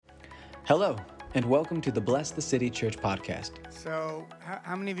Hello, and welcome to the Bless the City Church podcast. So,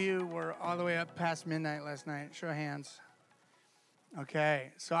 how many of you were all the way up past midnight last night? Show of hands.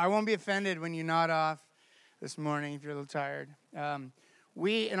 Okay, so I won't be offended when you nod off this morning if you're a little tired. In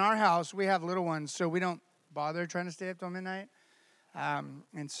our house, we have little ones, so we don't bother trying to stay up till midnight.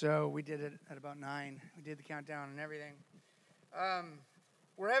 And so we did it at about 9. We did the countdown and everything.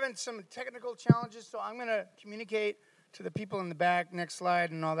 We're having some technical challenges, so I'm going to communicate to the people in the back, next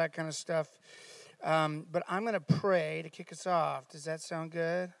slide, and all that kind of stuff. But I'm going to pray to kick us off. Does that sound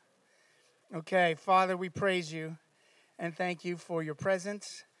good? Okay, Father, we praise you and thank you for your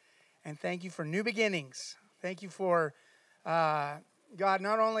presence and thank you for new beginnings. Thank you for, God,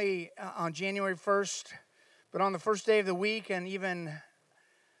 not only on January 1st, but on the first day of the week and even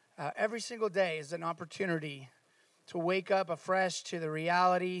every single day is an opportunity to wake up afresh to the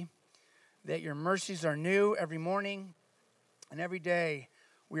reality that your mercies are new every morning and every day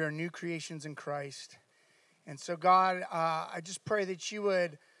we are new creations in Christ. And so, God, I just pray that you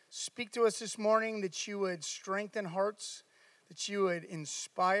would speak to us this morning, that you would strengthen hearts, that you would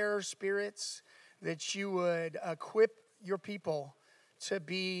inspire spirits, that you would equip your people to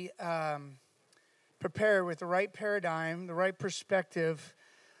be prepared with the right paradigm, the right perspective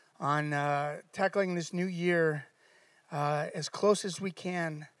on tackling this new year as close as we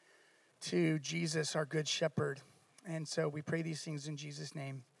can to Jesus, our good shepherd. And so we pray these things in Jesus'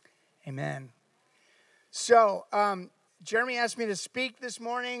 name. Amen. So, Jeremy asked me to speak this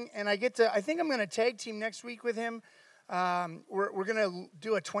morning, and I think I'm going to tag team next week with him. We're going to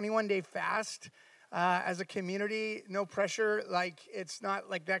do a 21-day fast as a community. No pressure. It's not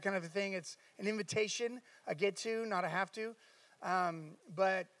like that kind of a thing. It's an invitation, a get to, not a have to.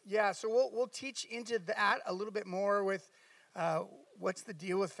 But yeah, so we'll teach into that a little bit more with what's the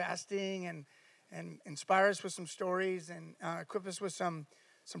deal with fasting and inspire us with some stories and equip us with some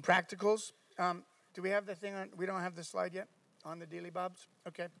practicals. Do we have the thing on? We don't have the slide yet on the Daily Bobs?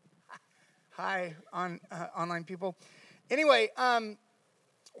 Okay. Hi, online people. Anyway,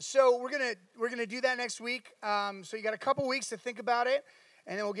 so we're gonna do that next week. So you got a couple weeks to think about it,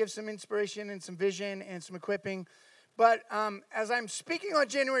 and then we'll give some inspiration and some vision and some equipping. But as I'm speaking on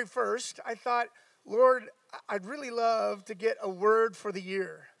January 1st, I thought, Lord, I'd really love to get a word for the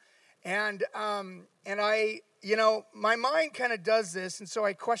year. And I, my mind kind of does this, and so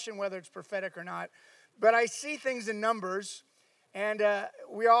I question whether it's prophetic or not. But I see things in numbers, and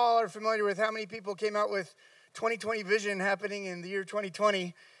we all are familiar with how many people came out with 2020 vision happening in the year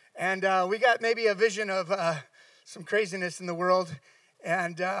 2020. And we got maybe a vision of some craziness in the world,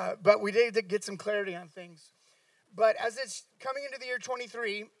 but we did get some clarity on things. But as it's coming into the year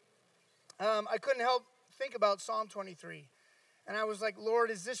 23, I couldn't help think about Psalm 23. And I was like, Lord,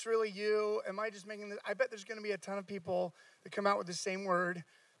 is this really you? Am I just making this? I bet there's going to be a ton of people that come out with the same word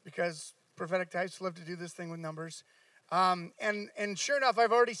because prophetic types love to do this thing with numbers. And sure enough,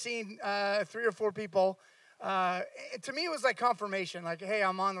 I've already seen 3 or 4 people. To me, it was like confirmation, like, hey,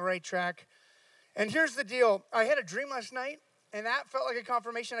 I'm on the right track. And here's the deal. I had a dream last night, and that felt like a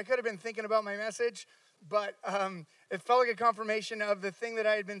confirmation. I could have been thinking about my message, but it felt like a confirmation of the thing that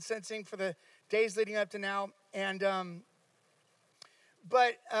I had been sensing for the days leading up to now. And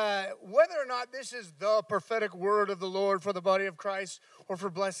But whether or not this is the prophetic word of the Lord for the body of Christ or for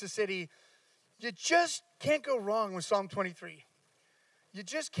Bless the City, you just can't go wrong with Psalm 23. You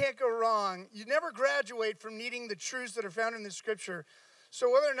just can't go wrong. You never graduate from needing the truths that are found in the Scripture.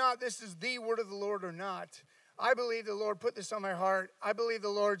 So whether or not this is the word of the Lord or not, I believe the Lord put this on my heart. I believe the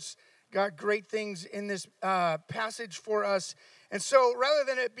Lord's got great things in this passage for us. And so rather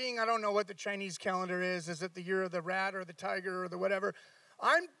than it being, I don't know what the Chinese calendar is it the year of the rat or the tiger or the whatever,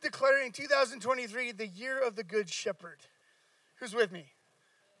 I'm declaring 2023 the year of the Good Shepherd. Who's with me?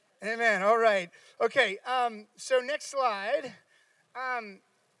 Amen. All right. Okay, so next slide.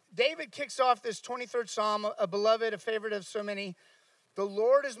 David kicks off this 23rd Psalm, a beloved, a favorite of so many. The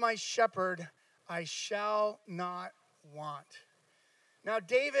Lord is my shepherd, I shall not want. Now,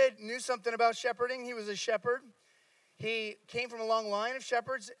 David knew something about shepherding. He was a shepherd. He came from a long line of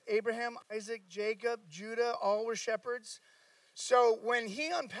shepherds. Abraham, Isaac, Jacob, Judah, all were shepherds. So when he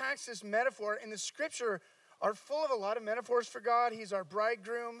unpacks this metaphor, and the Scripture are full of a lot of metaphors for God. He's our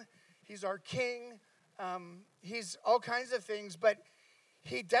bridegroom. He's our king. He's all kinds of things. But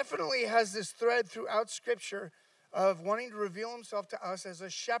he definitely has this thread throughout Scripture of wanting to reveal himself to us as a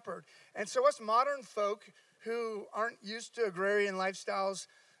shepherd. And so us modern folk who aren't used to agrarian lifestyles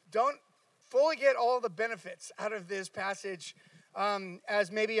don't fully get all the benefits out of this passage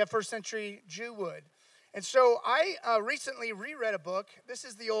as maybe a first century Jew would. And so I recently reread a book. This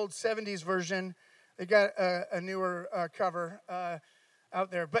is the old 70s version. They got a newer cover.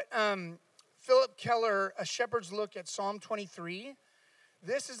 out there. But Philip Keller, A Shepherd's Look at Psalm 23.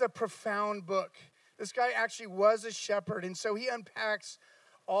 This is a profound book. This guy actually was a shepherd, and so he unpacks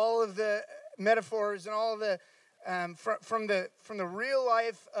all of the metaphors and all of the from the real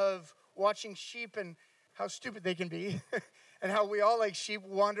life of watching sheep and how stupid they can be, and how we all, like sheep,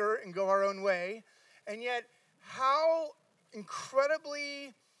 wander and go our own way, and yet how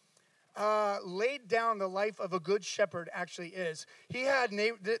incredibly laid down the life of a good shepherd actually is.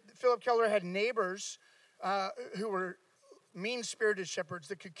 Philip Keller had neighbors who were mean-spirited shepherds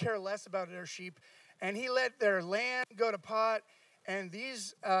that could care less about their sheep, and he let their land go to pot, and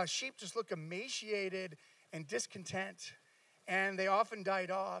these sheep just look emaciated and discontent, and they often died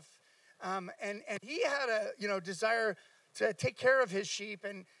off. And he had a desire to take care of his sheep,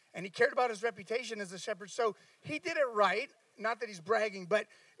 and he cared about his reputation as a shepherd. So he did it right. Not that he's bragging, but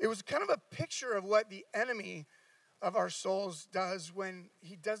it was kind of a picture of what the enemy of our souls does when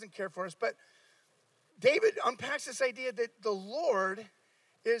he doesn't care for us. But David unpacks this idea that the Lord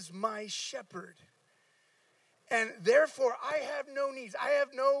is my shepherd. And therefore, I have no needs.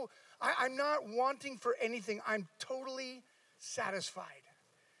 I'm not wanting for anything. I'm totally satisfied.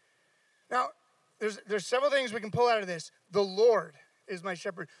 Now, there's several things we can pull out of this. The Lord is my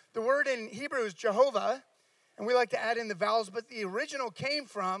shepherd. The word in Hebrew is Jehovah, and we like to add in the vowels, but the original came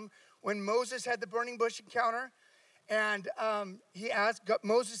from when Moses had the burning bush encounter, and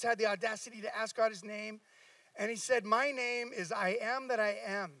Moses had the audacity to ask God his name, and he said, "My name is I am that I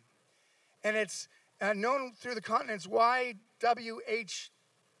am." And it's known through the continents, YWHW.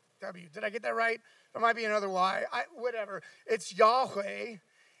 Did I get that right? There might be another Y. Whatever. It's Yahweh.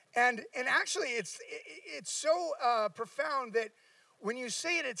 And actually, it's so profound that when you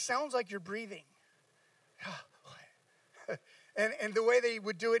say it, it sounds like you're breathing. And the way they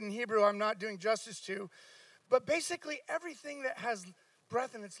would do it in Hebrew, I'm not doing justice to. But basically, everything that has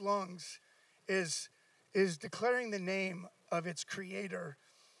breath in its lungs is declaring the name of its creator.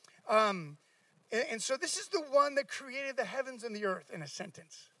 And so this is the one that created the heavens and the earth in a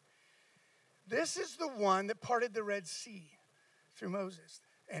sentence. This is the one that parted the Red Sea through Moses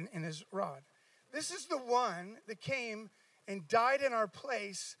and his rod. This is the one that came and died in our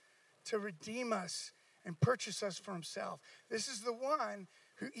place to redeem us and purchase us for himself. This is the one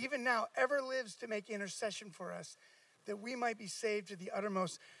who even now ever lives to make intercession for us, that we might be saved to the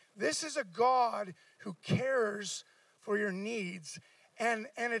uttermost. This is a God who cares for your needs. And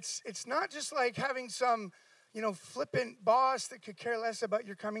it's not just like having some, flippant boss that could care less about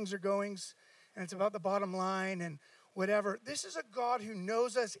your comings or goings, and it's about the bottom line and whatever. This is a God who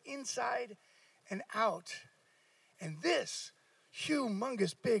knows us inside and out. And this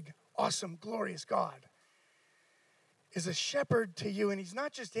humongous, big, awesome, glorious God is a shepherd to you. And he's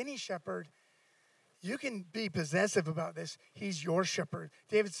not just any shepherd. You can be possessive about this. He's your shepherd.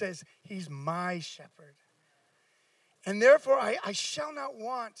 David says, he's my shepherd. And therefore, I shall not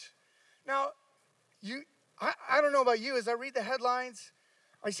want. Now, I don't know about you. As I read the headlines,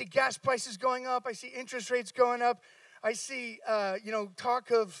 I see gas prices going up. I see interest rates going up. I see, talk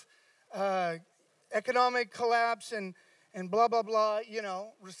of economic collapse and blah, blah, blah,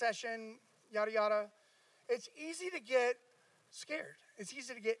 recession, yada, yada. It's easy to get scared. It's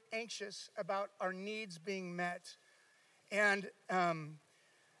easy to get anxious about our needs being met. And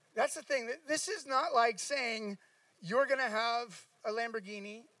that's the thing. This is not like saying you're going to have a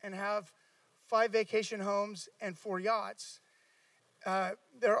Lamborghini and have 5 vacation homes and 4 yachts.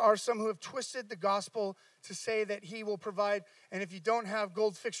 There are some who have twisted the gospel to say that he will provide, and if you don't have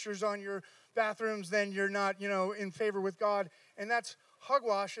gold fixtures on your bathrooms, then you're not, in favor with God. And that's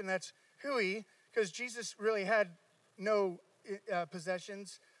hogwash, and that's hooey, because Jesus really had no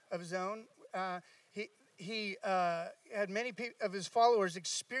possessions of his own. He had many of his followers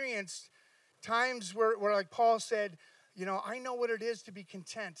experienced times where like Paul said, I know what it is to be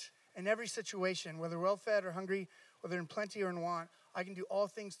content in every situation, whether well-fed or hungry, whether in plenty or in want. I can do all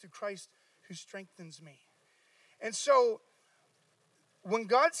things through Christ who strengthens me. And so when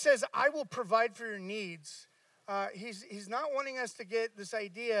God says, I will provide for your needs, he's not wanting us to get this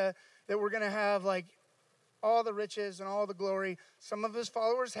idea that we're going to have like all the riches and all the glory. Some of his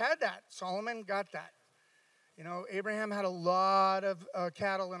followers had that. Solomon got that. Abraham had a lot of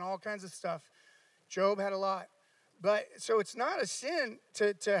cattle and all kinds of stuff. Job had a lot. But so it's not a sin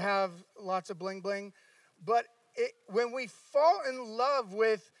to have lots of bling bling. But when we fall in love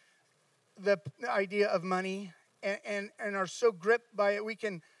with the idea of money and are so gripped by it, we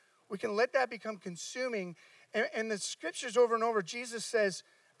can let that become consuming. And the scriptures over and over, Jesus says,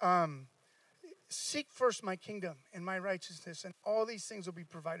 seek first my kingdom and my righteousness, and all these things will be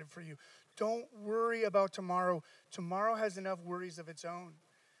provided for you. Don't worry about tomorrow. Tomorrow has enough worries of its own.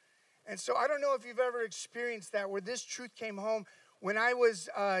 And so I don't know if you've ever experienced that, where this truth came home. When I was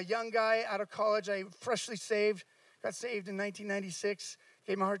a young guy out of college, I freshly saved, got saved in 1996,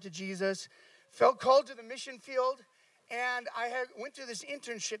 gave my heart to Jesus, felt called to the mission field, and went to this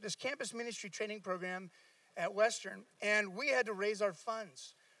internship, this campus ministry training program at Western, and we had to raise our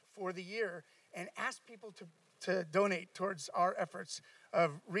funds for the year and ask people to donate towards our efforts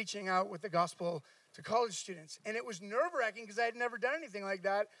of reaching out with the gospel to college students. And it was nerve-wracking because I had never done anything like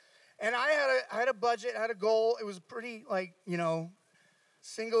that. And I had a budget, I had a goal. It was pretty,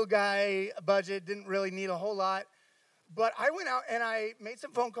 single guy budget, didn't really need a whole lot. But I went out and I made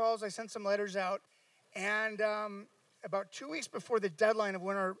some phone calls. I sent some letters out. And about 2 weeks before the deadline of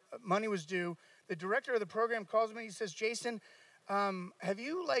when our money was due, the director of the program calls me. He says, Jason, have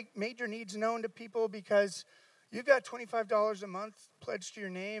you made your needs known to people? Because you've got $25 a month pledged to your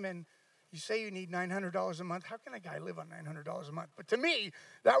name, and you say you need $900 a month. How can a guy live on $900 a month? But to me,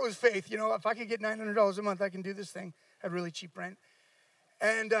 that was faith. If I could get $900 a month, I can do this thing at really cheap rent.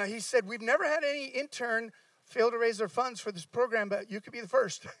 And he said, we've never had any intern fail to raise their funds for this program, but you could be the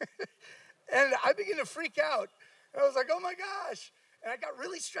first. And I began to freak out. And I was like, oh my gosh. And I got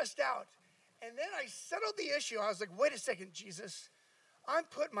really stressed out. And then I settled the issue. I was like, wait a second, Jesus. I'm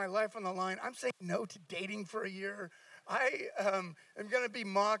putting my life on the line. I'm saying no to dating for a year. I am going to be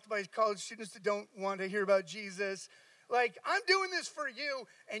mocked by college students that don't want to hear about Jesus. I'm doing this for you.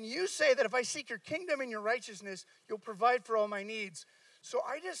 And you say that if I seek your kingdom and your righteousness, you'll provide for all my needs. So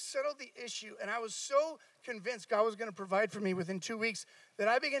I just settled the issue. And I was so convinced God was going to provide for me within 2 weeks that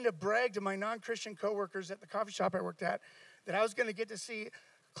I began to brag to my non-Christian coworkers at the coffee shop I worked at that I was going to get to see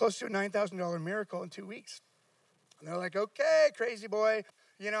close to a $9,000 miracle in 2 weeks. And they're like, okay, crazy boy,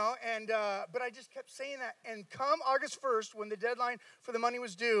 but I just kept saying that. And come August 1st, when the deadline for the money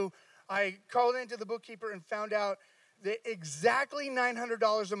was due, I called into the bookkeeper and found out that exactly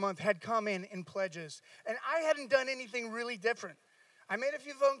 $900 a month had come in pledges. And I hadn't done anything really different. I made a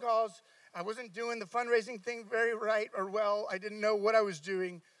few phone calls. I wasn't doing the fundraising thing very right or well. I didn't know what I was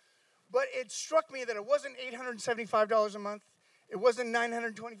doing. But it struck me that it wasn't $875 a month. It wasn't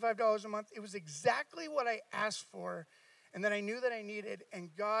 $925 a month. It was exactly what I asked for and that I knew that I needed. And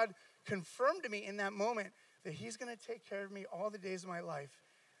God confirmed to me in that moment that he's going to take care of me all the days of my life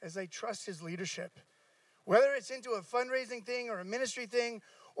as I trust his leadership. Whether it's into a fundraising thing or a ministry thing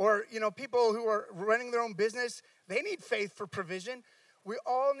or, people who are running their own business, they need faith for provision. We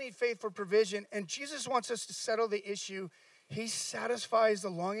all need faith for provision. And Jesus wants us to settle the issue. He satisfies the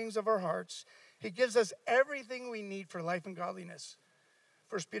longings of our hearts. He gives us everything we need for life and godliness.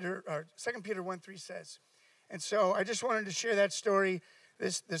 2 Peter 1:3 says. And so I just wanted to share that story,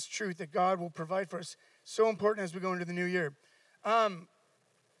 this truth that God will provide for us. So important as we go into the new year.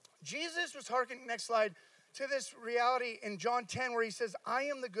 Jesus was hearkening, next slide, to this reality in John 10 where he says, I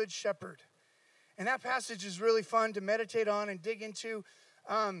am the good shepherd. And that passage is really fun to meditate on and dig into.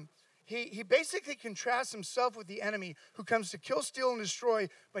 He basically contrasts himself with the enemy who comes to kill, steal, and destroy,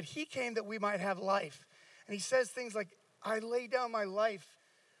 but he came that we might have life. And he says things like, I lay down my life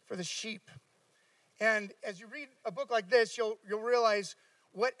for the sheep. And as you read a book like this, you'll realize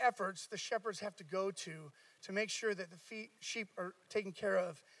what efforts the shepherds have to go to make sure that the sheep are taken care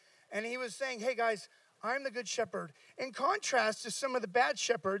of. And he was saying, hey guys, I'm the good shepherd. In contrast to some of the bad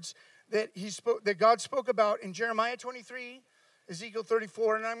shepherds that God spoke about in Jeremiah 23, Ezekiel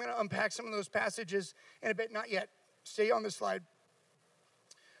 34, and I'm going to unpack some of those passages in a bit. Not yet. Stay on the slide.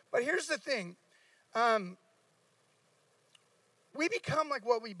 But here's the thing. We become like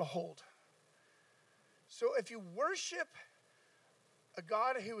what we behold. So if you worship a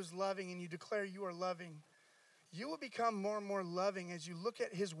God who is loving and you declare you are loving, you will become more and more loving as you look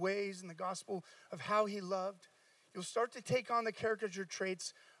at his ways in the gospel of how he loved. You'll start to take on the caricature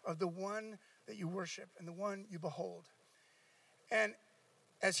traits of the one that you worship and the one you behold. And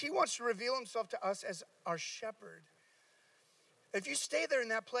as he wants to reveal himself to us as our shepherd, if you stay there in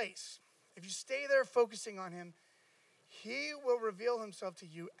that place, if you stay there focusing on him, he will reveal himself to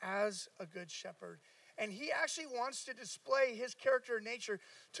you as a good shepherd. And he actually wants to display his character and nature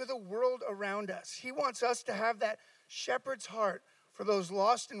to the world around us. He wants us to have that shepherd's heart for those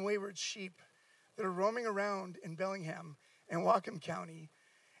lost and wayward sheep that are roaming around in Bellingham and Whatcom County.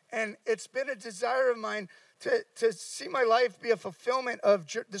 And it's been a desire of mine to see my life be a fulfillment of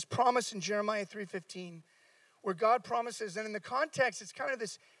this promise in Jeremiah 3:15, where God promises, and in the context, it's kind of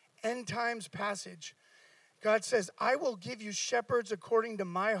this end times passage. God says, I will give you shepherds according to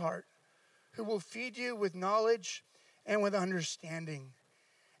my heart, who will feed you with knowledge and with understanding.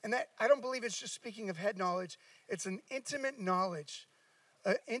 And that, I don't believe it's just speaking of head knowledge. It's an intimate knowledge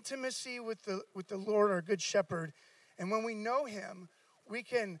intimacy with the Lord, our good shepherd. And when we know him, we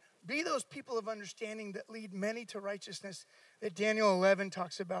can be those people of understanding that lead many to righteousness that Daniel 11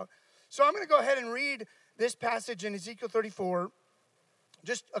 talks about. So I'm going to go ahead and read this passage in Ezekiel 34,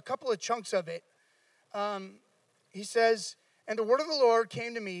 just a couple of chunks of it. He says, and the word of the Lord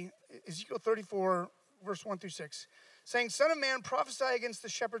came to me, Ezekiel 34, verse 1 through 6, saying, Son of man, prophesy against the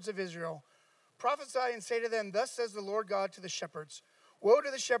shepherds of Israel. Prophesy and say to them, thus says the Lord God to the shepherds, woe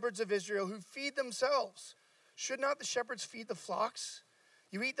to the shepherds of Israel who feed themselves. Should not the shepherds feed the flocks?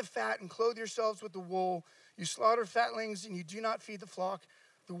 You eat the fat and clothe yourselves with the wool. You slaughter fatlings and you do not feed the flock.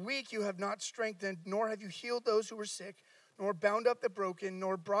 The weak you have not strengthened, nor have you healed those who were sick, nor bound up the broken,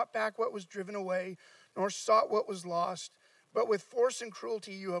 nor brought back what was driven away, nor sought what was lost. But with force and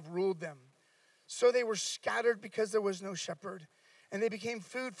cruelty you have ruled them. So they were scattered because there was no shepherd, and they became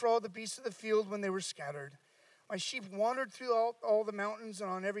food for all the beasts of the field when they were scattered. My sheep wandered through all the mountains and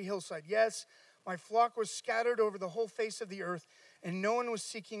on every hillside. Yes, my flock was scattered over the whole face of the earth, and no one was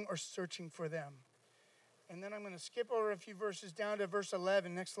seeking or searching for them. And then I'm going to skip over a few verses down to verse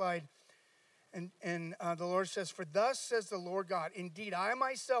 11. Next slide. And the Lord says, for thus says the Lord God, indeed, I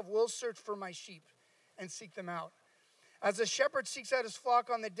myself will search for my sheep and seek them out. As a shepherd seeks out his flock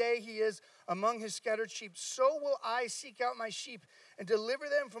on the day he is among his scattered sheep, so will I seek out my sheep and deliver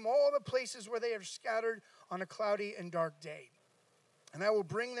them from all the places where they are scattered on a cloudy and dark day. And I will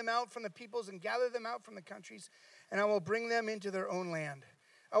bring them out from the peoples and gather them out from the countries, and I will bring them into their own land.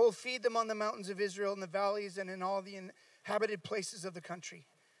 I will feed them on the mountains of Israel, in the valleys, and in all the inhabited places of the country.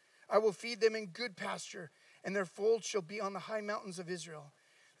 I will feed them in good pasture, and their fold shall be on the high mountains of Israel.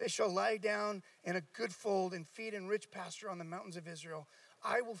 They shall lie down in a good fold and feed in rich pasture on the mountains of Israel.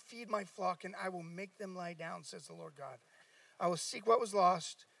 I will feed my flock, and I will make them lie down, says the Lord God. I will seek what was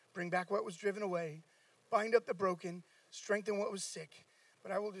lost, bring back what was driven away, bind up the broken, strengthen what was sick.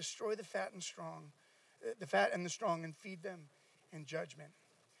 But I will destroy the fat and the strong, and feed them in judgment.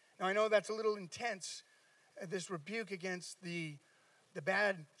 Now, I know that's a little intense, this rebuke against the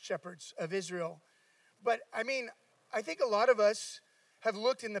bad shepherds of Israel. But, I mean, I think a lot of us have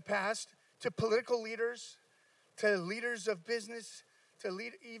looked in the past to political leaders, to leaders of business, to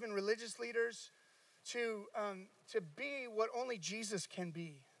even religious leaders, to be what only Jesus can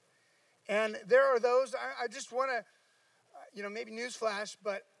be. And there are those, I just want to, maybe newsflash,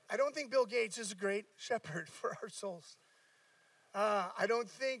 but I don't think Bill Gates is a great shepherd for our souls. I don't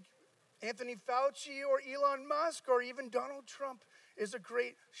think Anthony Fauci or Elon Musk or even Donald Trump is a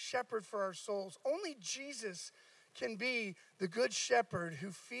great shepherd for our souls. Only Jesus can be the good shepherd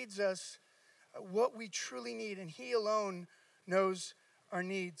who feeds us what we truly need, and he alone knows our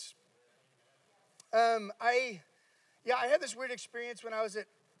needs. I had this weird experience when I was at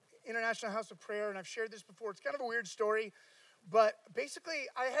International House of Prayer, and I've shared this before. It's kind of a weird story, but basically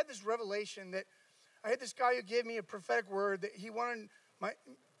I had this revelation that I had this guy who gave me a prophetic word that he wanted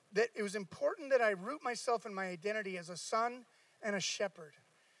that it was important that I root myself in my identity as a son and a shepherd.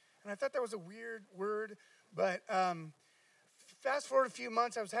 And I thought that was a weird word, but fast forward a few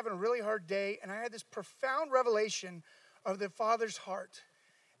months, I was having a really hard day, and I had this profound revelation of the Father's heart.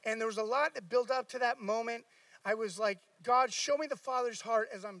 And there was a lot that built up to that moment. I was like, God, show me the Father's heart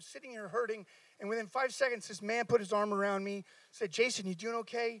as I'm sitting here hurting. And within 5 seconds, this man put his arm around me, said, Jason, you doing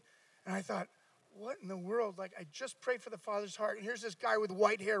okay? And I thought, what in the world? Like, I just prayed for the Father's heart, and here's this guy with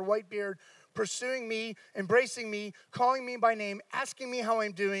white hair, white beard, pursuing me, embracing me, calling me by name, asking me how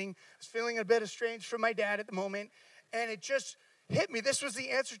I'm doing. I was feeling a bit estranged from my dad at the moment, and it just hit me. This was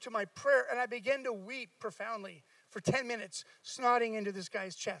the answer to my prayer, and I began to weep profoundly for 10 minutes, snotting into this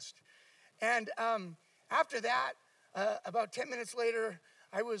guy's chest. And after that, about 10 minutes later,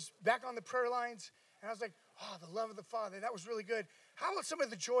 I was back on the prayer lines, and I was like, oh, the love of the Father, that was really good. How about some of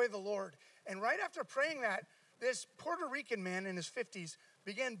the joy of the Lord? And right after praying that, this Puerto Rican man in his 50s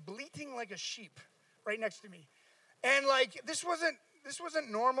began bleating like a sheep right next to me. And like, this wasn't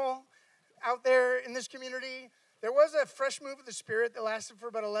normal out there in this community. There was a fresh move of the Spirit that lasted for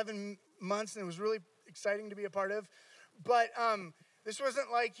about 11 months, and it was really exciting to be a part of. But this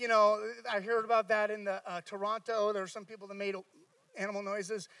wasn't like, I heard about that in the Toronto. There were some people that made animal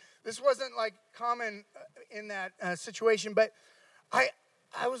noises. This wasn't like common in that situation, but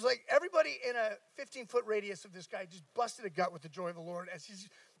I was like, everybody in a 15-foot radius of this guy just busted a gut with the joy of the Lord as he's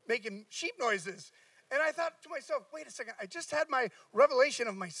making sheep noises. And I thought to myself, wait a second, I just had my revelation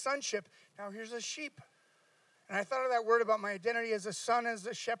of my sonship. Now here's a sheep. And I thought of that word about my identity as a son, as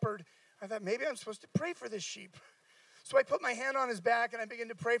a shepherd. I thought, maybe I'm supposed to pray for this sheep. So I put my hand on his back, and I began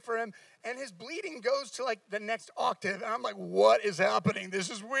to pray for him. And his bleeding goes to, like, the next octave. And I'm like, what is happening? This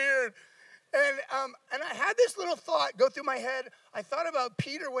is weird. And I had this little thought go through my head. I thought about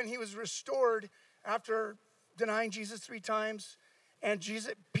Peter when he was restored after denying Jesus 3 times. And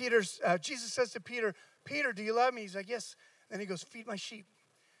Jesus says to Peter, Peter, do you love me? He's like, yes. Then he goes, feed my sheep.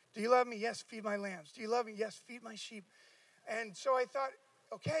 Do you love me? Yes, feed my lambs. Do you love me? Yes, feed my sheep. And so I thought,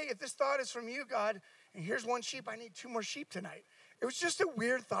 okay, if this thought is from you, God, and here's 1 sheep, I need 2 more sheep tonight. It was just a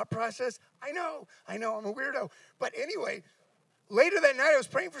weird thought process. I know, I'm a weirdo. But anyway, later that night, I was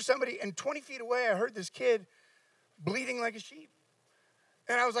praying for somebody, and 20 feet away, I heard this kid bleeding like a sheep.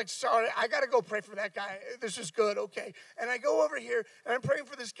 And I was like, sorry, I got to go pray for that guy. This is good, okay. And I go over here, and I'm praying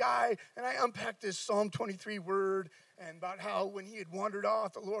for this guy, and I unpack this Psalm 23 word, and about how when he had wandered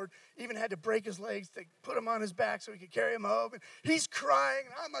off, the Lord even had to break his legs to put him on his back so he could carry him home. And he's crying,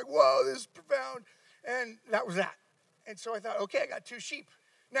 and I'm like, whoa, this is profound. And that was that. And so I thought, okay, I got 2 sheep.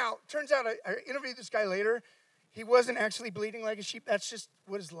 Now, turns out I interviewed this guy later. He wasn't actually bleeding like a sheep. That's just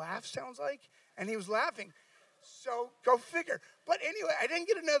what his laugh sounds like. And he was laughing. So go figure. But anyway, I didn't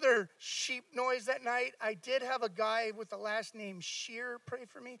get another sheep noise that night. I did have a guy with the last name Shear pray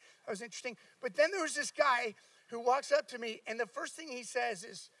for me. That was interesting. But then there was this guy who walks up to me, and the first thing he says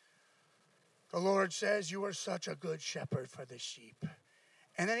is, the Lord says you are such a good shepherd for the sheep.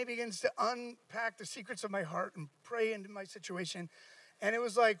 And then he begins to unpack the secrets of my heart and pray into my situation. And it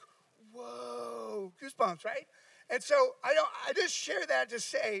was like, whoa, goosebumps, right? And so I just share that to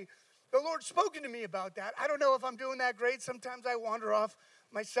say, the Lord's spoken to me about that. I don't know if I'm doing that great. Sometimes I wander off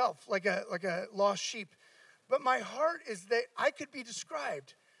myself like a lost sheep. But my heart is that I could be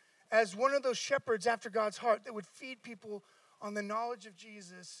described as one of those shepherds after God's heart that would feed people on the knowledge of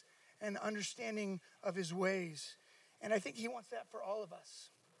Jesus and understanding of his ways. And I think he wants that for all of us.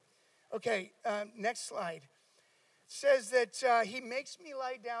 Okay, next slide. It says that he makes me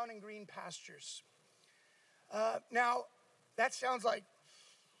lie down in green pastures. Now, that sounds like,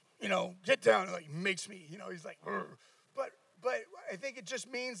 get down, like makes me, he's like, Rrr. But I think it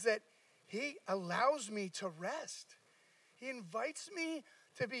just means that he allows me to rest. He invites me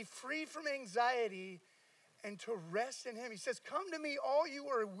to be free from anxiety and to rest in him. He says, come to me, all you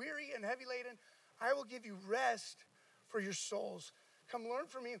are weary and heavy laden. I will give you rest for your souls. Come learn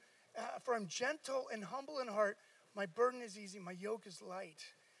from me, for I'm gentle and humble in heart. My burden is easy, my yoke is light.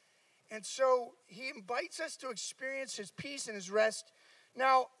 And so he invites us to experience his peace and his rest.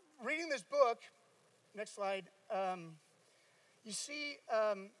 Now, reading this book, next slide, you see,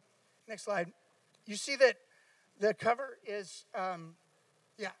 next slide, you see that the cover is, a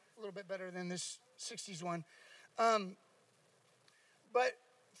little bit better than this 60s one. But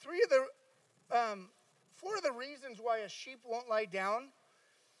 4 of the reasons why a sheep won't lie down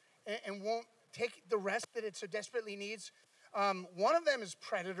and won't take the rest that it so desperately needs. One of them is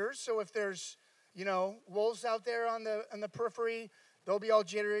predators. So if there's, wolves out there on the periphery, they'll be all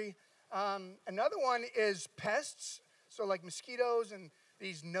jittery. Another one is pests. So like mosquitoes and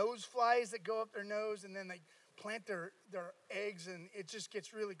these nose flies that go up their nose and then they plant their eggs and it just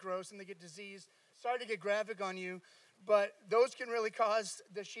gets really gross and they get diseased. Sorry to get graphic on you, but those can really cause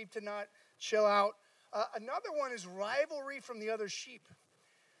the sheep to not chill out. Another one is rivalry from the other sheep.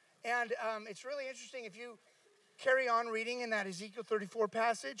 And it's really interesting if you carry on reading in that Ezekiel 34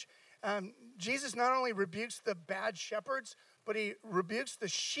 passage, Jesus not only rebukes the bad shepherds, but he rebukes the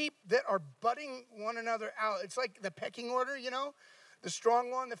sheep that are butting one another out. It's like the pecking order, The strong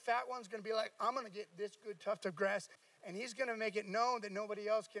one, the fat one's going to be like, I'm going to get this good tuft of grass, and he's going to make it known that nobody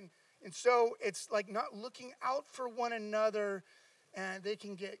else can. And so it's like not looking out for one another, and they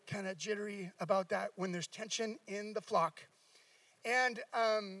can get kind of jittery about that when there's tension in the flock. And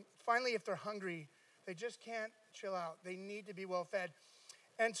finally, if they're hungry, they just can't chill out. They need to be well fed.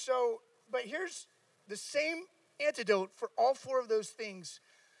 And so, but here's the same antidote for all 4 of those things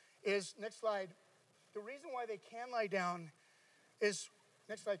is, next slide, the reason why they can lie down is,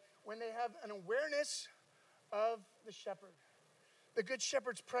 next slide, when they have an awareness of the shepherd. The good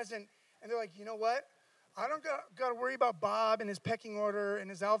shepherd's present, and they're like, you know what? I don't got to worry about Bob and his pecking order and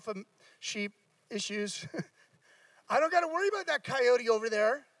his alpha sheep issues. I don't got to worry about that coyote over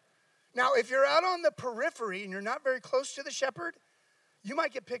there. Now, if you're out on the periphery and you're not very close to the shepherd, you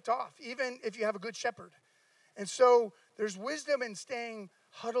might get picked off, even if you have a good shepherd. And so there's wisdom in staying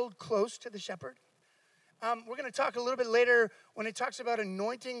huddled close to the shepherd. We're going to talk a little bit later when it talks about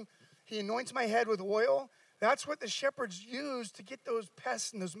anointing. He anoints my head with oil. That's what the shepherds use to get those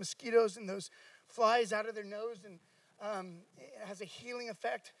pests and those mosquitoes and those flies out of their nose. And it has a healing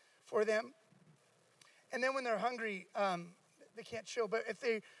effect for them. And then when they're hungry, they can't chill. But if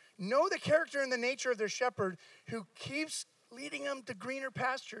they know the character and the nature of their shepherd who keeps leading them to greener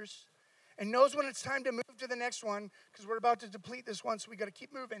pastures and knows when it's time to move to the next one, because we're about to deplete this one, so we got to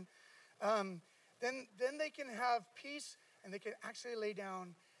keep moving. then they can have peace and they can actually lay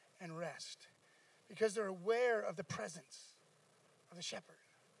down and rest because they're aware of the presence of the shepherd.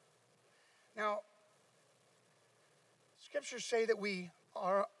 Now, scriptures say that we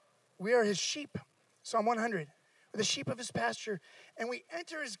are his sheep. Psalm 100. We're the sheep of his pasture. And we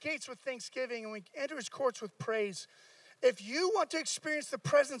enter his gates with thanksgiving and we enter his courts with praise. If you want to experience the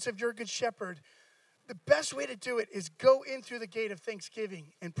presence of your good shepherd, the best way to do it is go in through the gate of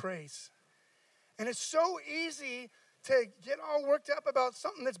thanksgiving and praise. And it's so easy to get all worked up about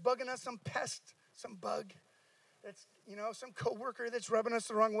something that's bugging us, some pest, some bug, that's, some coworker that's rubbing us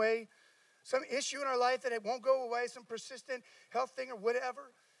the wrong way, some issue in our life that it won't go away, some persistent health thing or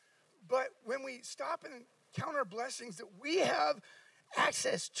whatever. But when we stop and count blessings, that we have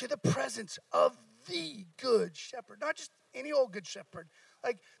access to the presence of the good shepherd, not just any old good shepherd,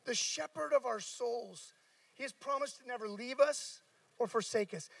 like the shepherd of our souls. He has promised to never leave us or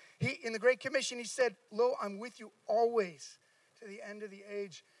forsake us. In the Great Commission, he said, "Lo, I'm with you always to the end of the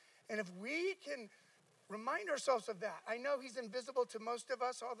age." And if we can remind ourselves of that, I know he's invisible to most of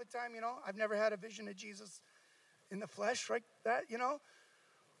us all the time, I've never had a vision of Jesus in the flesh like that,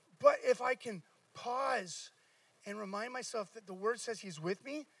 But if I can pause and remind myself that the word says he's with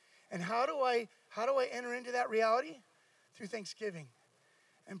me, and how do I enter into that reality? Through thanksgiving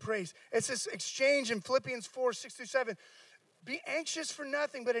and praise. It's this exchange in Philippians 4, 6-7. Be anxious for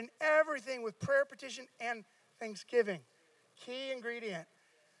nothing, but in everything with prayer, petition, and thanksgiving. Key ingredient.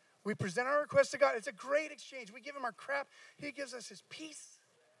 We present our requests to God. It's a great exchange. We give him our crap. He gives us his peace,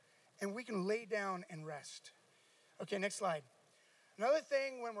 and we can lay down and rest. Okay, next slide. Another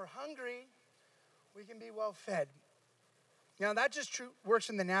thing, when we're hungry, we can be well fed. Now, that just works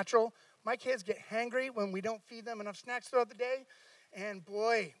in the natural. My kids get hangry when we don't feed them enough snacks throughout the day. And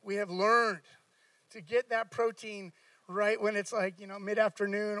boy, we have learned to get that protein right when it's like,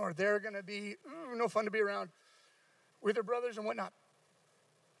 mid-afternoon, or they're going to be no fun to be around with their brothers and whatnot.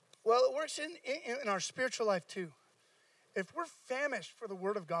 Well, it works in our spiritual life too. If we're famished for the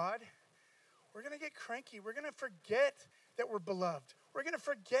word of God, we're going to get cranky. We're going to forget that we're beloved. We're going to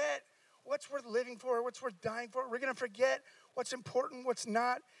forget what's worth living for, what's worth dying for. We're going to forget what's important, what's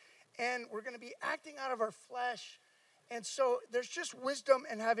not. And we're going to be acting out of our flesh. And so there's just wisdom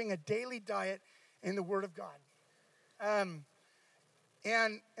in having a daily diet in the Word of God.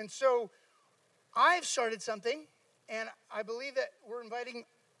 And so I've started something, and I believe that we're inviting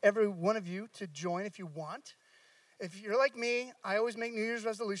every one of you to join if you want. If you're like me, I always make New Year's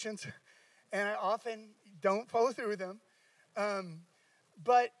resolutions, and I often don't follow through with them.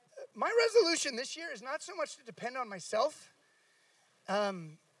 But my resolution this year is not so much to depend on myself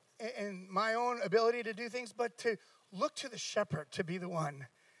and my own ability to do things, but to look to the shepherd to be the one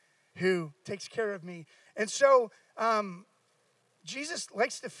who takes care of me. And so Jesus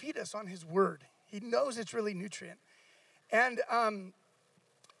likes to feed us on his word. He knows it's really nutrient. And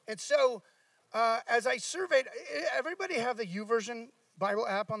so as I surveyed, everybody have the YouVersion Bible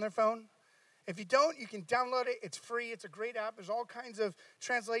app on their phone? If you don't, you can download it. It's free. It's a great app. There's all kinds of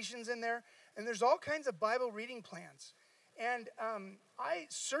translations in there. And there's all kinds of Bible reading plans. And I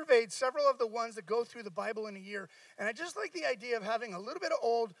surveyed several of the ones that go through the Bible in a year. And I just like the idea of having a little bit of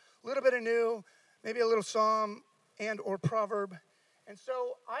old, a little bit of new, maybe a little psalm and or proverb. And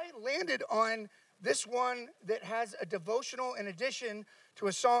so I landed on this one that has a devotional in addition to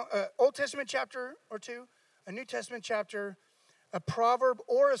a song, Old Testament chapter or two, a New Testament chapter, a proverb,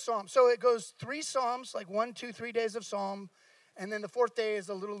 or a psalm. So it goes 3 psalms, like 1, 2, 3 days of psalm, and then the 4th day is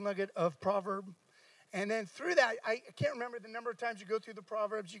a little nugget of proverb. And then through that, I can't remember the number of times you go through the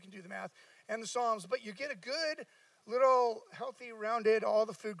Proverbs, you can do the math, and the Psalms, but you get a good little healthy, rounded, all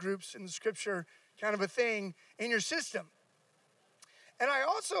the food groups in the scripture kind of a thing in your system. And I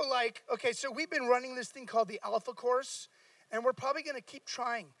also so we've been running this thing called the Alpha Course, and we're probably going to keep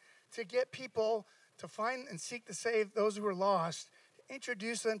trying to get people to find and seek to save those who are lost, to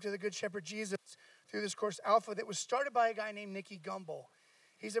introduce them to the Good Shepherd Jesus through this course, Alpha, that was started by a guy named Nicky Gumbel.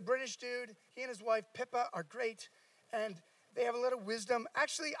 He's a British dude. He and his wife, Pippa, are great, and they have a lot of wisdom.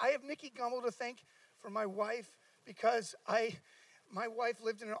 Actually, I have Nicky Gumbel to thank for my wife, because my wife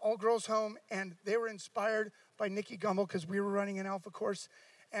lived in an all-girls home, and they were inspired by Nicky Gumbel because we were running an Alpha Course.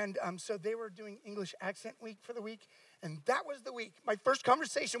 And so they were doing English accent week for the week, and that was the week. My first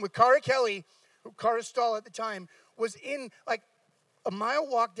conversation with Cara Kelly, Cara Stahl at the time, was in like a mile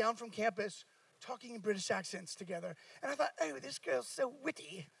walk down from campus, talking in British accents together. And I thought, oh, this girl's so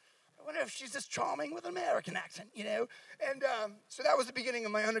witty. I wonder if she's just charming with an American accent, And so that was the beginning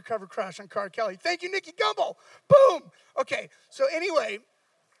of my undercover crush on Cara Kelly. Thank you, Nicky Gumbel. Boom. Okay, so anyway,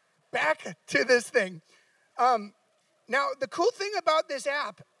 back to this thing. Now, the cool thing about this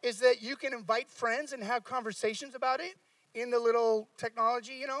app is that you can invite friends and have conversations about it in the little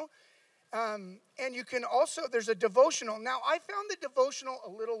technology, you know. And you can also, there's a devotional. Now, I found the devotional a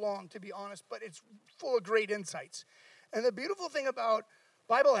little long, to be honest, but it's full of great insights. And the beautiful thing about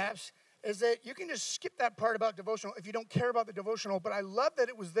Bible apps is that you can just skip that part about devotional if you don't care about the devotional. But I love that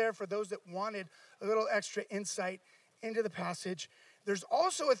it was there for those that wanted a little extra insight into the passage. There's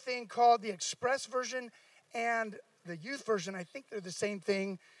also a thing called the Express version and the youth version. I think they're the same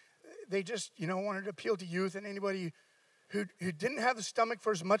thing. They just, wanted to appeal to youth and anybody who didn't have the stomach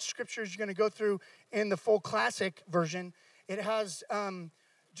for as much scripture as you're going to go through in the full classic version. It has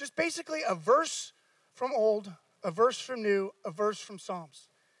just basically a verse from Old, a verse from New, a verse from Psalms.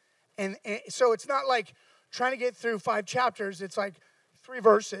 And so it's not like trying to get through 5 chapters. It's like 3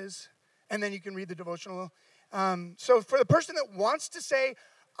 verses, and then you can read the devotional. So for the person that wants to say,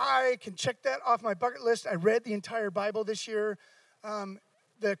 I can check that off my bucket list. I read the entire Bible this year.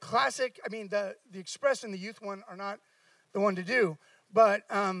 The classic, the Express and the youth one are not the one to do. But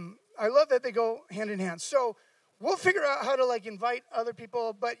I love that they go hand in hand. So we'll figure out how to invite other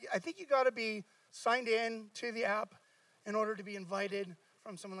people. But I think you got to be signed in to the app in order to be invited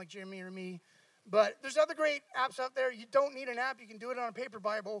from someone like Jeremy or me. But there's other great apps out there. You don't need an app. You can do it on a paper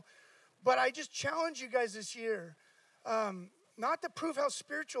Bible. But I just challenge you guys this year, not to prove how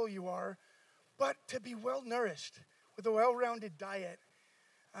spiritual you are, but to be well-nourished with a well-rounded diet.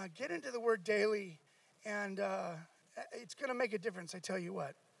 Get into the Word daily, and it's going to make a difference, I tell you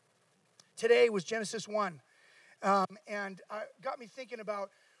what. Today was Genesis 1, and got me thinking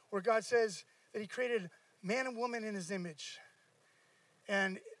about where God says that he created man and woman in his image,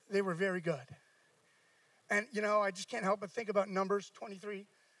 and they were very good. And, I just can't help but think about Numbers 23.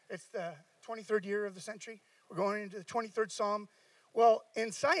 It's the 23rd year of the century. We're going into the 23rd Psalm. Well,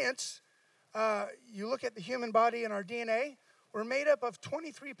 in science, you look at the human body and our DNA, we're made up of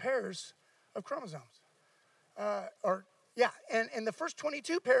 23 pairs of chromosomes. And the first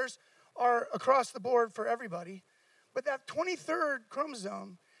 22 pairs are across the board for everybody. But that 23rd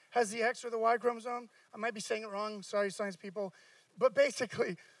chromosome has the X or the Y chromosome. I might be saying it wrong. Sorry, science people. But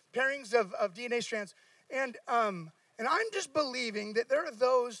basically, pairings of DNA strands. And I'm just believing that there are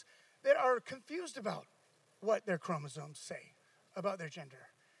those that are confused about what their chromosomes say about their gender.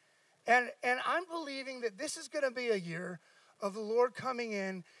 And I'm believing that this is going to be a year of the Lord coming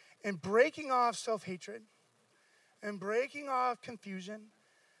in and breaking off self-hatred and breaking off confusion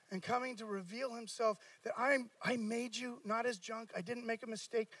and coming to reveal himself that I made you not as junk. I didn't make a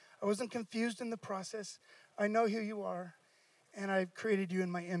mistake. I wasn't confused in the process. I know who you are, and I've created you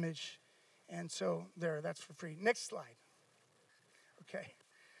in my image. And so that's for free. Next slide. Okay.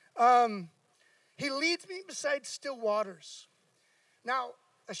 He leads me beside still waters. Now,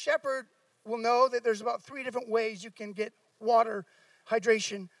 a shepherd will know that there's about 3 different ways you can get water,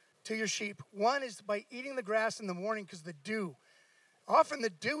 hydration to your sheep. One is by eating the grass in the morning because the dew. Often the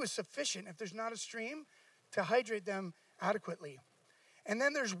dew is sufficient if there's not a stream to hydrate them adequately. And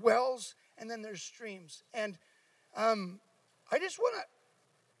then there's wells, and then there's streams. And I just want to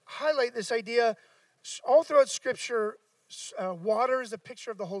highlight this idea. All throughout Scripture, water is a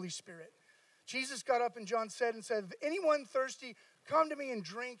picture of the Holy Spirit. Jesus got up and John said, if anyone thirsty, come to me and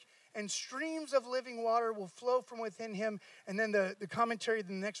drink, and streams of living water will flow from within him. And then the commentary,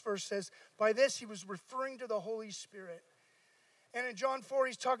 the next verse says, by this he was referring to the Holy Spirit. And in John 4,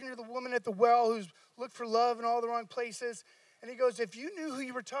 he's talking to the woman at the well who's looked for love in all the wrong places. And he goes, if you knew who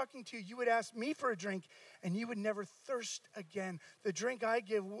you were talking to, you would ask me for a drink, and you would never thirst again. The drink I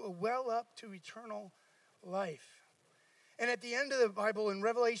give will well up to eternal life. And at the end of the Bible, in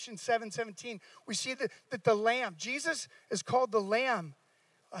Revelation 7:17, we see that the Lamb, Jesus is called the Lamb.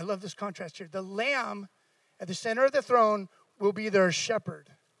 I love this contrast here. The Lamb at the center of the throne will be their shepherd.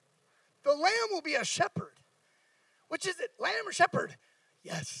 The Lamb will be a shepherd. Which is it, lamb or shepherd?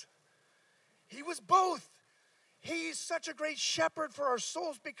 Yes. He was both. He's such a great shepherd for our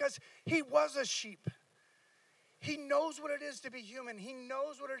souls because he was a sheep. He knows what it is to be human. He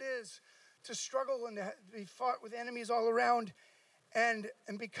knows what it is to struggle and to be fought with enemies all around. And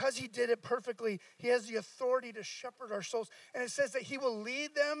because he did it perfectly, he has the authority to shepherd our souls. And it says that he will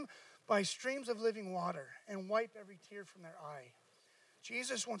lead them by streams of living water and wipe every tear from their eye.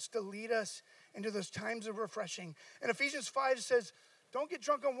 Jesus wants to lead us into those times of refreshing. And Ephesians 5 says, don't get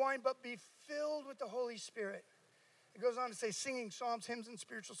drunk on wine, but be filled with the Holy Spirit. It goes on to say, singing psalms, hymns, and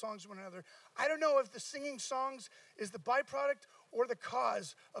spiritual songs to one another. I don't know if the singing songs is the byproduct or the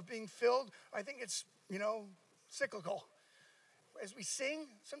cause of being filled. I think it's, cyclical. As we sing,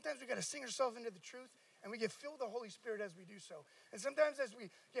 sometimes we got to sing ourselves into the truth, and we get filled with the Holy Spirit as we do so. And sometimes as we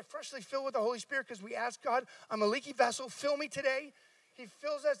get freshly filled with the Holy Spirit because we ask God, I'm a leaky vessel, fill me today. He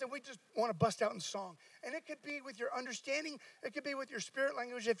fills us, and we just want to bust out in song. And it could be with your understanding. It could be with your spirit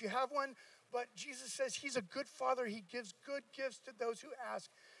language if you have one. But Jesus says he's a good father. He gives good gifts to those who ask.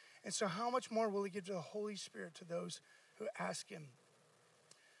 And so how much more will he give to the Holy Spirit to those who ask him?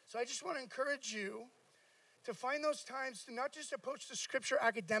 So I just want to encourage you to find those times to not just approach the scripture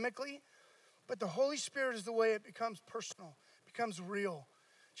academically, but the Holy Spirit is the way it becomes personal, becomes real.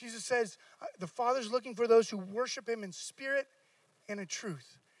 Jesus says the Father's looking for those who worship him in spirit and in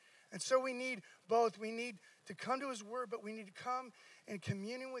truth. And so we need both. We need to come to his word, but we need to come in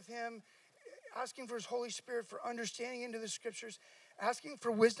communion with him, asking for his Holy Spirit for understanding into the scriptures, asking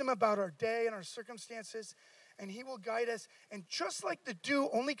for wisdom about our day and our circumstances, and he will guide us. And just like the dew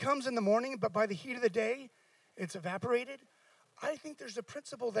only comes in the morning, but by the heat of the day, it's evaporated, I think there's a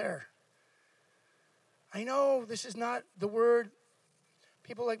principle there. I know this is not the word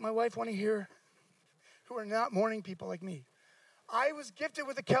people like my wife want to hear, who are not morning people like me. I was gifted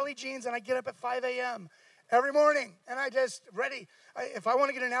with the Kelly genes, and I get up at 5 a.m. every morning, and I just ready. If I want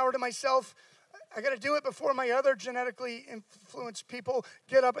to get an hour to myself, I got to do it before my other genetically influenced people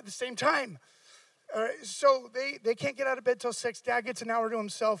get up at the same time. So they can't get out of bed till 6. Dad gets an hour to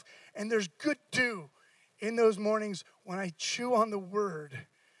himself, and there's good dew in those mornings when I chew on the word.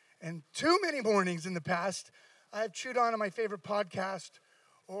 And too many mornings in the past, I've chewed on my favorite podcast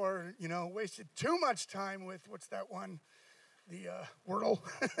or, wasted too much time with, what's that one? The Wordle.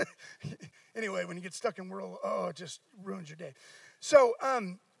 Anyway, when you get stuck in Wordle, it just ruins your day. So,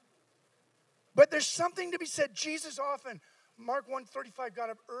 but there's something to be said. Jesus often, Mark 1:35, got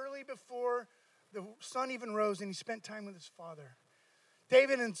up early before the sun even rose, and he spent time with his Father.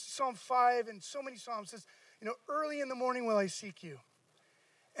 David in Psalm 5 and so many Psalms says, early in the morning will I seek you.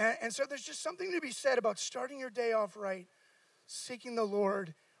 And so there's just something to be said about starting your day off right, seeking the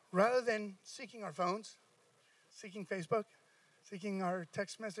Lord, rather than seeking our phones, seeking Facebook, seeking our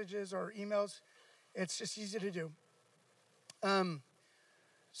text messages or emails. It's just easy to do.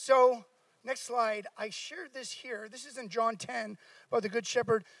 So next slide. I shared this here. This is in John 10 about the Good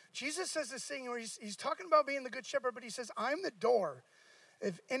Shepherd. Jesus says this thing where he's talking about being the Good Shepherd, but he says, I'm the door.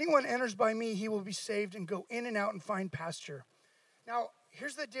 If anyone enters by me, he will be saved and go in and out and find pasture. Now,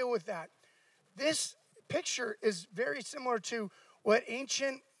 here's the deal with that. This picture is very similar to what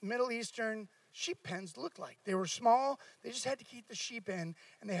ancient Middle Eastern sheep pens looked like. They were small. They just had to keep the sheep in,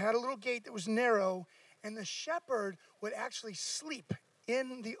 and they had a little gate that was narrow, and the shepherd would actually sleep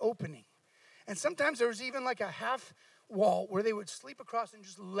in the opening. And sometimes there was even like a half wall where they would sleep across and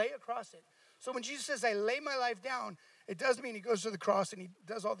just lay across it. So when Jesus says, I lay my life down, it does mean he goes to the cross and he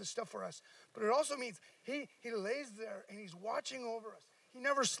does all this stuff for us. But it also means he lays there and he's watching over us. He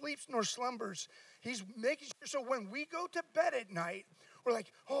never sleeps nor slumbers. He's making sure. So when we go to bed at night, we're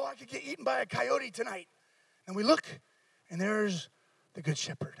like, I could get eaten by a coyote tonight. And we look, and there's the Good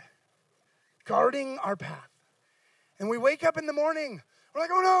Shepherd guarding our path. And we wake up in the morning. We're like,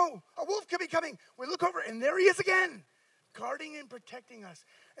 oh no, a wolf could be coming. We look over, and there he is again, guarding and protecting us.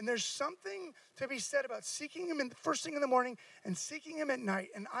 And there's something to be said about seeking him in the first thing in the morning and seeking him at night.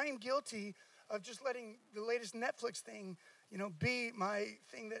 And I am guilty of just letting the latest Netflix thing, be my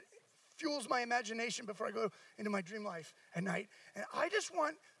thing that fuels my imagination before I go into my dream life at night. And I just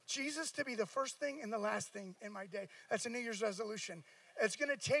want Jesus to be the first thing and the last thing in my day. That's a New Year's resolution. It's going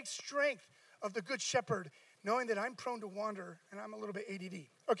to take strength of the Good Shepherd, knowing that I'm prone to wander and I'm a little bit ADD.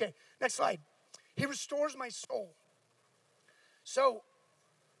 Okay, next slide. He restores my soul. So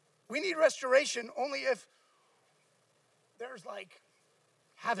we need restoration only if there's like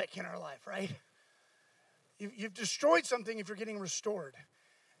havoc in our life, right? You've destroyed something if you're getting restored.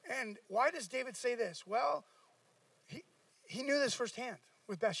 And why does David say this? Well, he knew this firsthand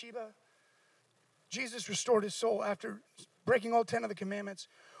with Bathsheba. Jesus restored his soul after breaking all 10 of the commandments.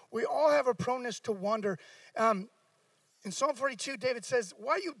 We all have a proneness to wander. In Psalm 42, David says,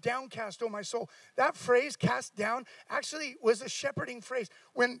 why are you downcast, O my soul? That phrase, cast down, actually was a shepherding phrase.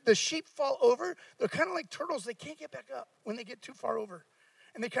 When the sheep fall over, they're kind of like turtles. They can't get back up when they get too far over.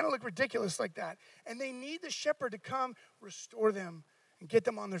 And they kind of look ridiculous like that. And they need the shepherd to come restore them and get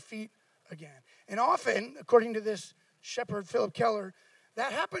them on their feet again. And often, according to this shepherd, Philip Keller,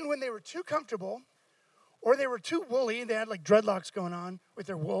 that happened when they were too comfortable or they were too woolly. They had like dreadlocks going on with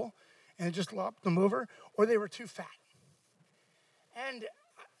their wool and it just lopped them over, or they were too fat. And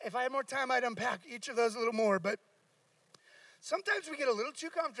if I had more time, I'd unpack each of those a little more. But sometimes we get a little too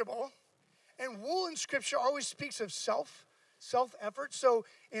comfortable. And wool in Scripture always speaks of self-effort. So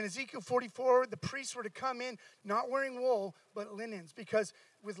in Ezekiel 44, the priests were to come in not wearing wool, but linens. Because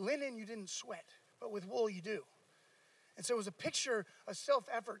with linen, you didn't sweat. But with wool, you do. And so it was a picture of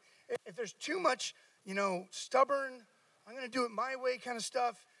self-effort. If there's too much, stubborn, I'm going to do it my way kind of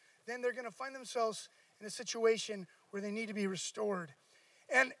stuff, then they're going to find themselves in a situation where they need to be restored.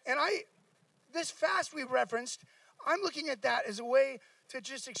 And this fast we referenced, I'm looking at that as a way to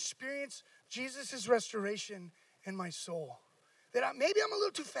just experience Jesus' restoration in my soul. That maybe I'm a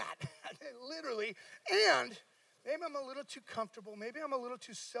little too fat, literally, and maybe I'm a little too comfortable. Maybe I'm a little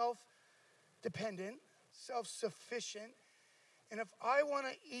too self-dependent, self-sufficient. And if I want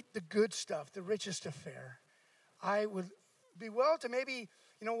to eat the good stuff, the richest of fare, I would be well to maybe,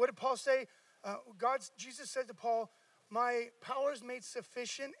 what did Paul say? Jesus said to Paul, my power is made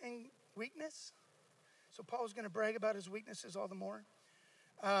sufficient in weakness. So Paul's going to brag about his weaknesses all the more.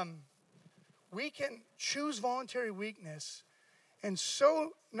 We can choose voluntary weakness and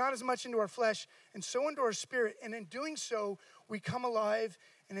sow not as much into our flesh and sow into our spirit. And in doing so, we come alive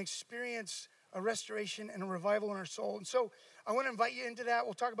and experience a restoration and a revival in our soul. And so I want to invite you into that.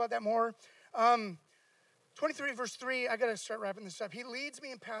 We'll talk about that more. 23 verse 3, I got to start wrapping this up. He leads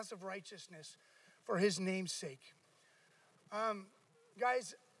me in paths of righteousness for his name's sake.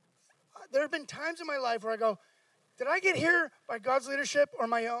 Guys, there have been times in my life where I go, did I get here by God's leadership or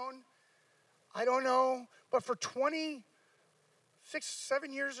my own? I don't know. But for 7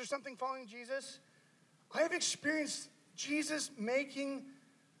 years or something following Jesus, I have experienced Jesus making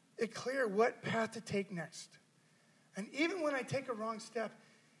it clear what path to take next. And even when I take a wrong step,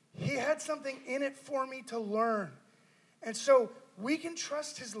 he had something in it for me to learn. And so we can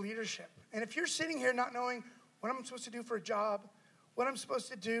trust his leadership. And if you're sitting here not knowing what I'm supposed to do for a job, what I'm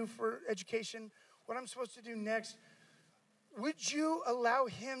supposed to do for education, what I'm supposed to do next, would you allow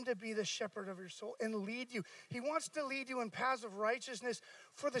him to be the shepherd of your soul and lead you? He wants to lead you in paths of righteousness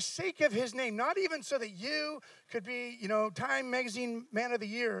for the sake of his name, not even so that you could be, Time Magazine Man of the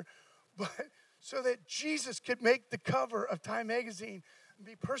Year, but so that Jesus could make the cover of Time Magazine and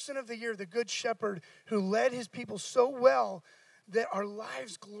be Person of the Year, the Good Shepherd who led his people so well that our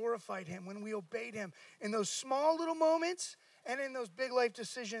lives glorified him when we obeyed him. In those small little moments and in those big life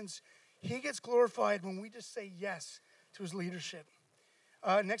decisions, he gets glorified when we just say yes to his leadership.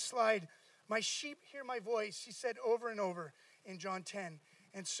 Next slide. My sheep hear my voice, he said over and over in John 10.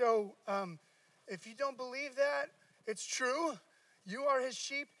 And so if you don't believe that, it's true. You are his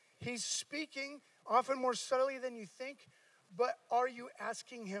sheep. He's speaking often more subtly than you think. But are you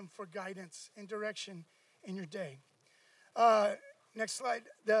asking him for guidance and direction in your day? Next slide.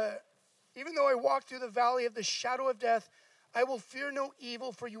 Even though I walk through the valley of the shadow of death, I will fear no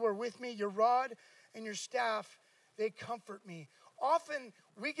evil, for you are with me. Your rod and your staff, they comfort me. Often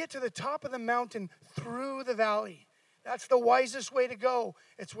we get to the top of the mountain through the valley. That's the wisest way to go.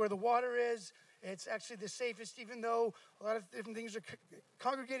 It's where the water is. It's actually the safest, even though a lot of different things are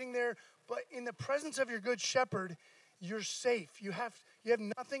congregating there. But in the presence of your good shepherd, you're safe. You have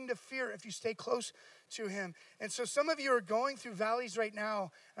nothing to fear if you stay close to him. And so some of you are going through valleys right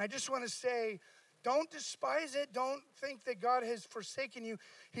now. And I just want to say, don't despise it. Don't think that God has forsaken you.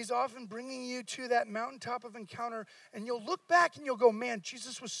 He's often bringing you to that mountaintop of encounter. And you'll look back and you'll go, man,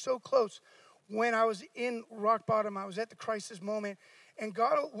 Jesus was so close when I was in rock bottom. I was at the crisis moment. And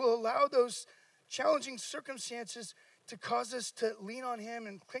God will allow those challenging circumstances to cause us to lean on him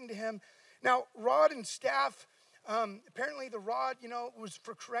and cling to him. Now, rod and staff, apparently the rod, was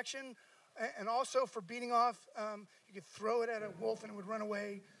for correction and also for beating off. You could throw it at a wolf and it would run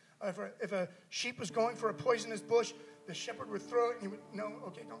away. If a sheep was going for a poisonous bush, the shepherd would throw it and he would, no,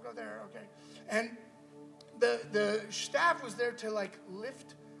 okay, don't go there, okay. And the staff was there to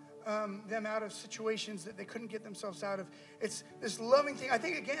lift them out of situations that they couldn't get themselves out of. It's this loving thing. I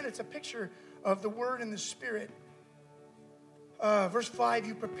think, again, it's a picture of the word and the spirit. Verse 5,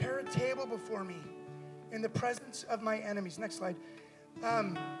 you prepare a table before me in the presence of my enemies. Next slide.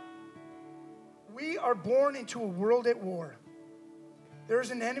 We are born into a world at war. There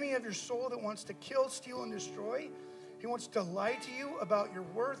is an enemy of your soul that wants to kill, steal, and destroy. He wants to lie to you about your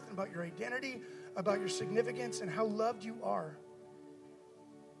worth, about your identity, about your significance, and how loved you are.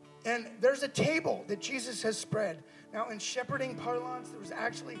 And there's a table that Jesus has spread. Now, in shepherding parlance, there was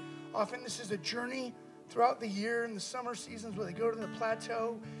actually, often this is a journey throughout the year in the summer seasons where they go to the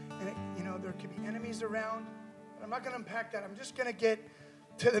plateau, and there could be enemies around. But I'm not going to unpack that. I'm just going to get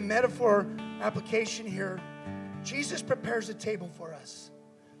to the metaphor application here. Jesus prepares a table for us.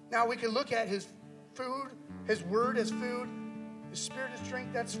 Now, we can look at his food, his word as food, his spirit as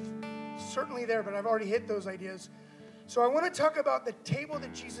drink. That's certainly there, but I've already hit those ideas. So I want to talk about the table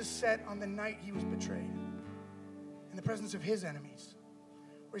that Jesus set on the night he was betrayed in the presence of his enemies,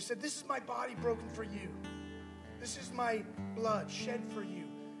 where he said, this is my body broken for you. This is my blood shed for you.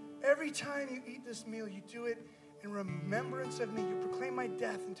 Every time you eat this meal, you do it in remembrance of me. You proclaim my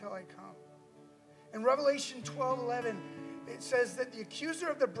death until I come. In Revelation 12:11, it says that the accuser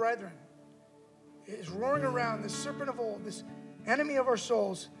of the brethren is roaring around, the serpent of old, this enemy of our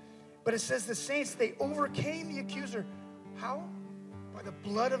souls. But it says the saints, they overcame the accuser. How? By the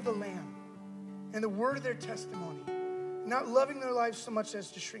blood of the Lamb and the word of their testimony, not loving their lives so much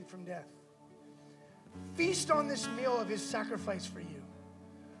as to shrink from death. Feast on this meal of his sacrifice for you.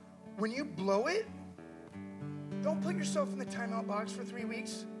 When you blow it, don't put yourself in the timeout box for 3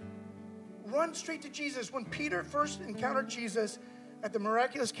 weeks. Run straight to Jesus. When Peter first encountered Jesus at the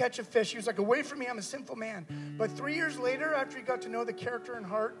miraculous catch of fish, he was like, away from me, I'm a sinful man. But 3 years later, after he got to know the character and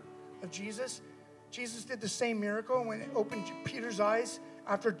heart of Jesus, Jesus did the same miracle when it opened Peter's eyes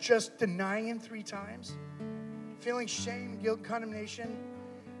after just denying him 3 times, feeling shame, guilt, condemnation.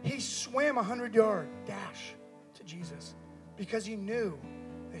 He swam a 100-yard dash to Jesus because he knew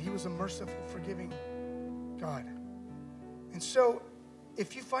that he was a merciful, forgiving God. And so,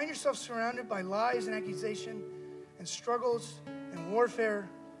 if you find yourself surrounded by lies and accusation and struggles and warfare,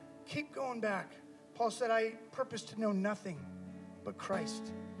 keep going back. Paul said, I purpose to know nothing but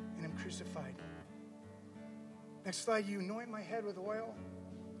Christ and him crucified. Next slide, you anoint my head with oil.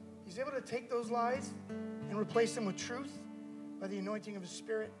 He's able to take those lies and replace them with truth by the anointing of his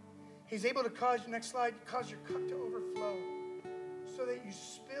Spirit. He's able to cause your cup to overflow so that you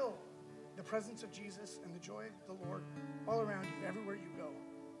spill the presence of Jesus and the joy of the Lord all around you, everywhere you go.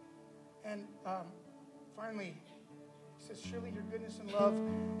 And finally, he says, surely your goodness and love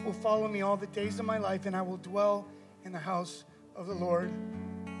will follow me all the days of my life, and I will dwell in the house of the Lord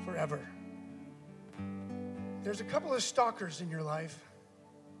forever. There's a couple of stalkers in your life,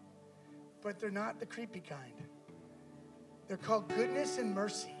 but they're not the creepy kind. They're called goodness and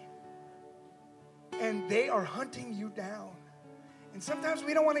mercy. And they are hunting you down. And sometimes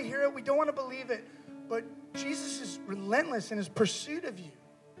we don't want to hear it, we don't want to believe it, but Jesus is relentless in his pursuit of you.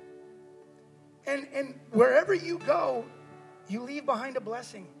 And wherever you go, you leave behind a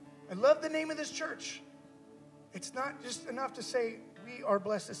blessing. I love the name of this church. It's not just enough to say, we are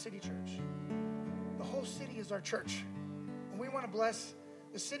Bless the City Church. The whole city is our church. And we want to bless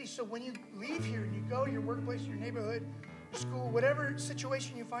the city. So when you leave here and you go to your workplace, your neighborhood, your school, whatever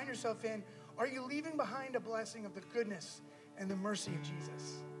situation you find yourself in, are you leaving behind a blessing of the goodness and the mercy of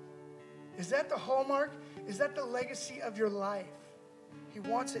Jesus? Is that the hallmark? Is that the legacy of your life? He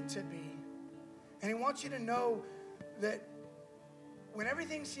wants it to be. And he wants you to know that when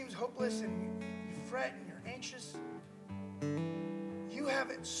everything seems hopeless and you fret and you're anxious, you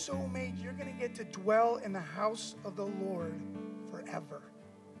have it so made you're going to get to dwell in the house of the Lord forever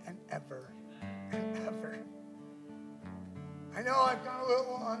and ever and ever. I know I've gone a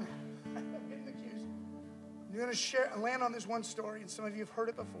little long. I'm getting accused. I'm going to land on this one story, and some of you have heard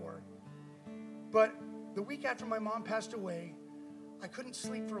it before. But the week after my mom passed away, I couldn't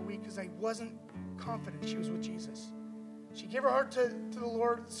sleep for a week because I wasn't confident she was with Jesus. She gave her heart to the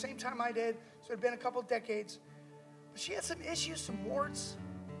Lord at the same time I did, so it had been a couple decades. But she had some issues, some warts.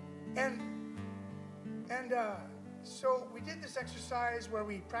 And so we did this exercise where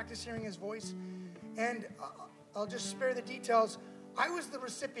we practiced hearing his voice. And I'll just spare the details. I was the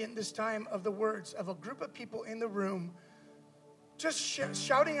recipient this time of the words of a group of people in the room just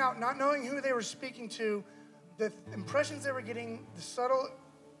shouting out, not knowing who they were speaking to, the impressions they were getting, the subtle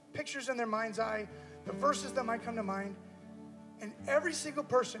pictures in their mind's eye, the verses that might come to mind. And every single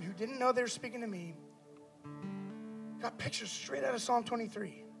person who didn't know they were speaking to me got pictures straight out of Psalm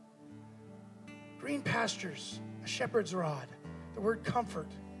 23. Green pastures, a shepherd's rod, the word comfort,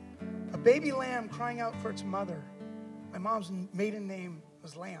 a baby lamb crying out for its mother. My mom's maiden name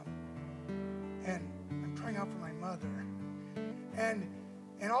was Lamb. And I'm crying out for my mother.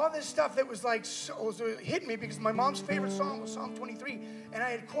 And all this stuff that was like, so it hit me because my mom's favorite song was Psalm 23. And I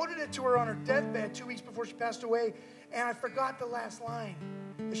had quoted it to her on her deathbed 2 weeks before she passed away. And I forgot the last line.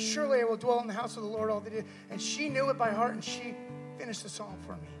 Surely I will dwell in the house of the Lord all the day. And she knew it by heart, and she finished the song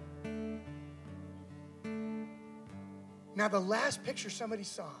for me. Now, the last picture somebody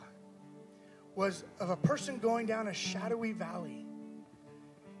saw was of a person going down a shadowy valley.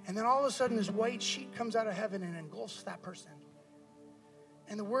 And then all of a sudden, this white sheet comes out of heaven and engulfs that person.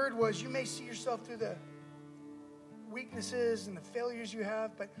 And the word was, you may see yourself through the weaknesses and the failures you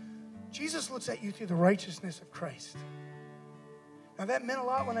have, but Jesus looks at you through the righteousness of Christ. Now, that meant a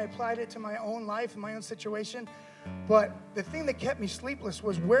lot when I applied it to my own life and my own situation. But the thing that kept me sleepless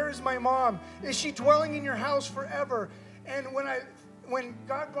was, where is my mom? Is she dwelling in your house forever? And when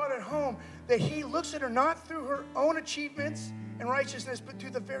God brought it home, that he looks at her not through her own achievements and righteousness, but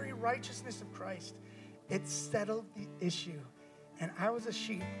through the very righteousness of Christ. It settled the issue. And I was a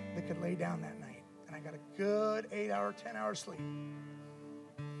sheep that could lay down that night. And I got a good 8-hour, 10-hour sleep.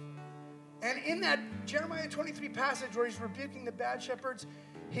 And in that Jeremiah 23 passage where he's rebuking the bad shepherds,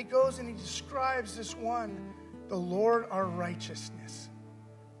 he goes and he describes this one, the Lord our righteousness.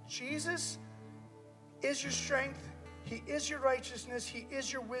 Jesus is your strength. He is your righteousness. He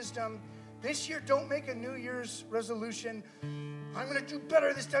is your wisdom. This year, don't make a New Year's resolution. I'm going to do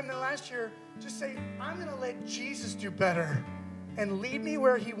better this time than last year. Just say, I'm going to let Jesus do better and lead me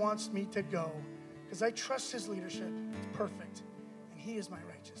where he wants me to go, because I trust his leadership. It's perfect, and he is my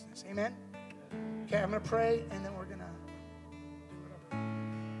righteousness. Amen? Okay, I'm going to pray, and then we're going to do whatever.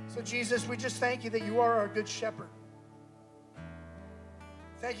 So, Jesus, we just thank you that you are our good shepherd.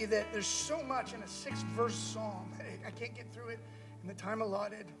 Thank you that there's so much in a 6-verse psalm that I can't get through it in the time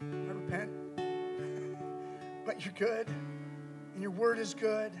allotted. I repent. But you're good, and your word is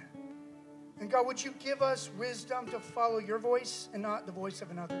good. And God, would you give us wisdom to follow your voice and not the voice of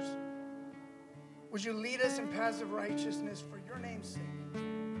another's? Would you lead us in paths of righteousness for your name's sake?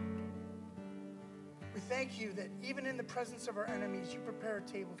 We thank you that even in the presence of our enemies, you prepare a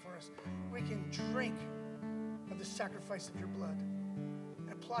table for us. We can drink of the sacrifice of your blood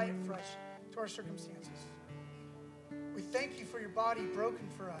and apply it fresh to our circumstances. We thank you for your body broken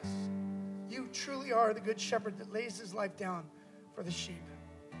for us. You truly are the good shepherd that lays his life down for the sheep.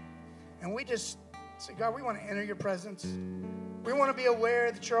 And we just say, God, we want to enter your presence. We want to be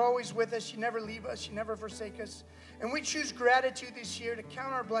aware that you're always with us. You never leave us. You never forsake us. And we choose gratitude this year to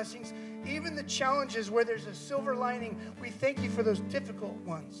count our blessings, even the challenges where there's a silver lining. We thank you for those difficult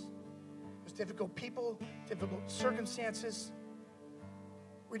ones, those difficult people, difficult circumstances.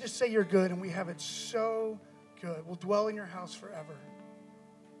 We just say you're good, and we have it so good. We'll dwell in your house forever.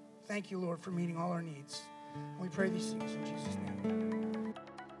 Thank you, Lord, for meeting all our needs. And we pray these things in Jesus' name.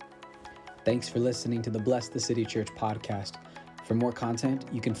 Thanks for listening to the Bless the City Church podcast. For more content,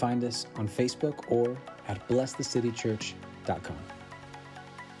 you can find us on Facebook or at blessthecitychurch.com.